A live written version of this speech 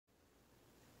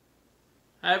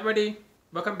Hi everybody,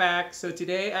 welcome back. So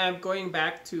today I'm going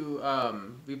back to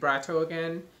vibrato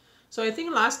again. So I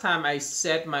think last time I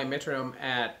set my metronome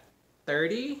at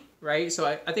 30, right? So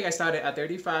I think I started at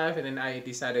 35 and then I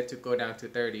decided to go down to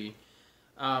 30.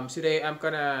 Today I'm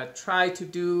gonna try to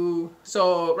do,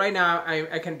 so right now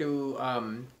I can do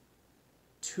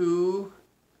two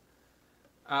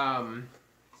um,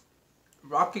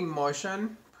 rocking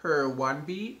motion per one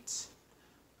beat,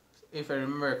 if I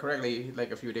remember correctly, like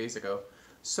a few days ago.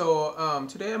 So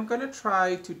today I'm gonna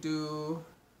try to do,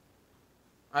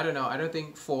 I don't know, I don't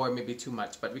think four may be too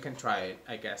much, but we can try it,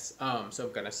 I guess. So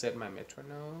I'm gonna set my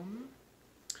metronome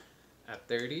at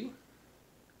 30.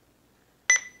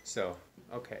 So,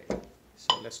 okay,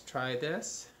 so let's try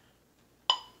this.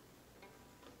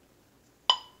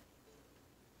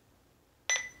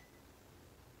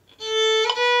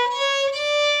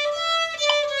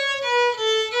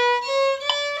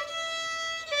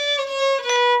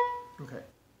 Okay,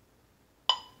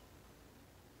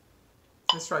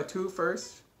 let's try two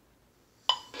first.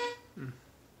 Mm.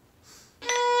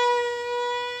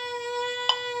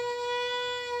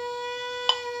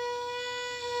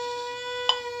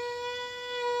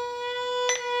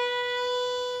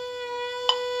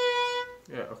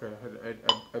 Yeah, okay,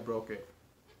 I broke it.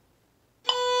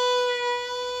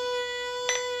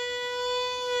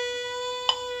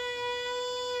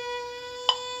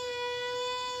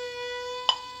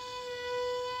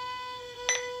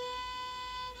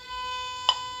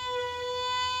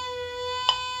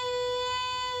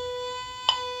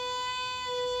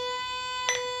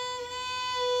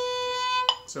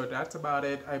 So that's about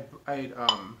it. I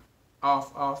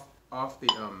off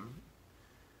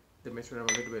the metronome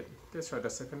a little bit. Let's try the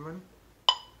second one.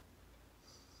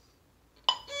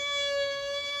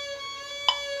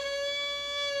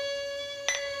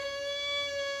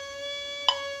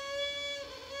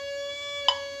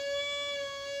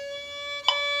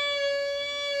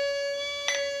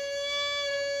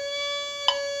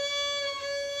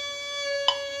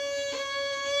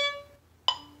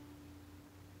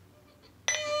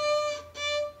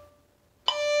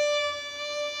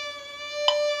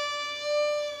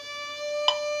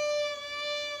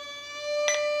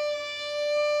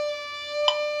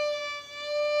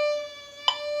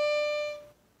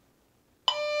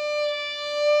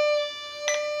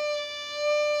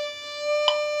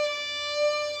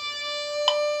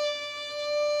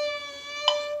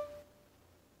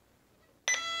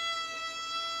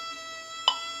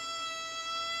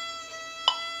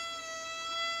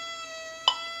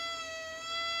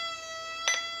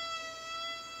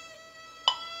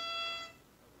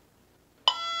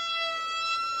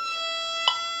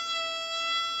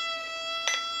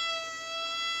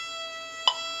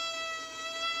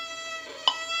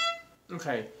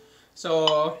 Okay,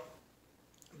 so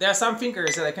there are some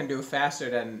fingers that I can do faster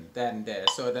than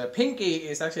this. So the pinky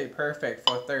is actually perfect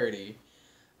for 30.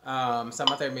 Some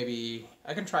other maybe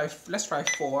I can try. Let's try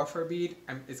four for a beat.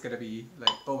 It's gonna be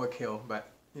like overkill, but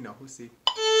you know, we'll see.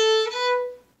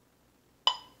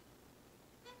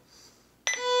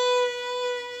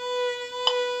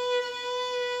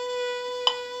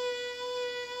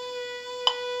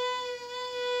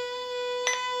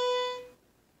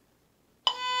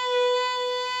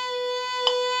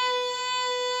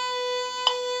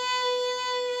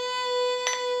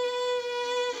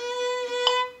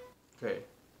 Okay.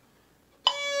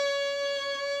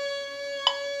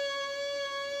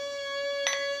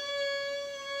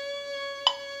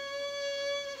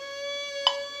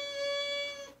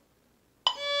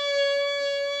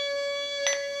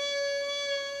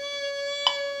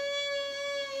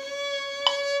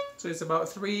 So it's about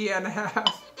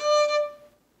 3.5.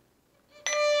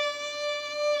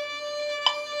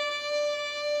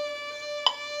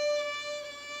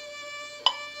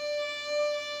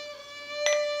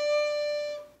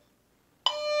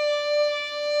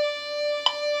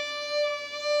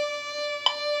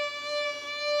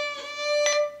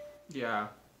 Yeah.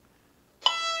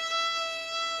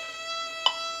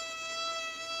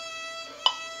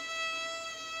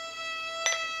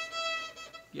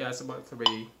 Yeah, it's about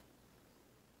 3.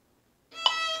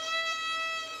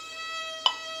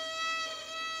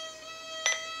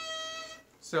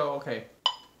 So okay,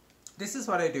 this is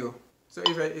what I do. So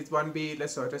if it's one beat,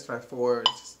 let's try four.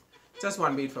 Just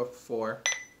one beat for four.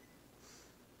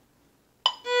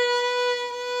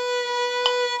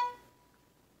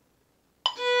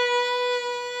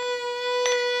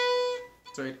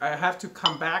 So I have to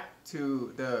come back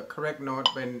to the correct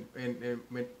note when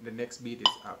the next beat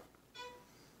is up.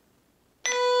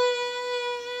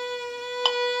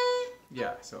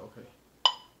 Yeah, so okay.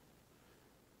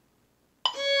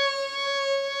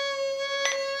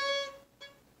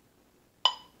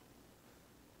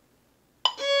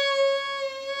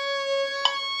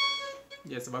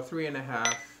 Yes, about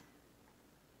 3.5.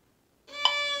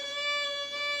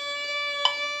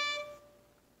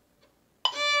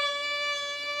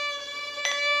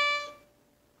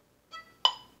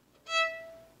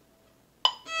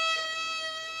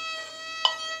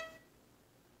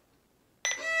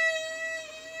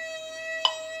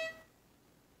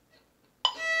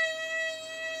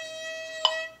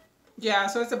 Yeah,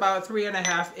 so it's about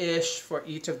 3.5-ish for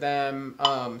each of them.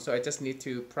 So I just need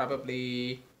to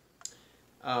probably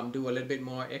do a little bit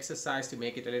more exercise to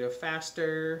make it a little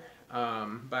faster.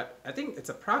 But I think it's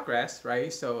a progress,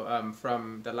 right? So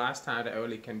from the last time that I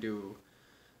only can do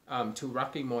 2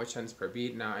 rocking motions per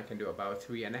beat, now I can do about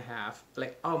 3.5,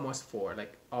 like almost 4,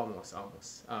 like almost.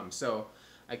 So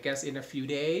I guess in a few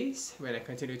days, when I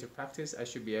continue to practice, I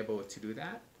should be able to do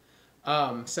that.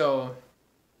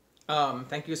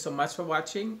 Thank you so much for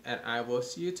watching, and I will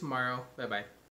see you tomorrow. Bye bye.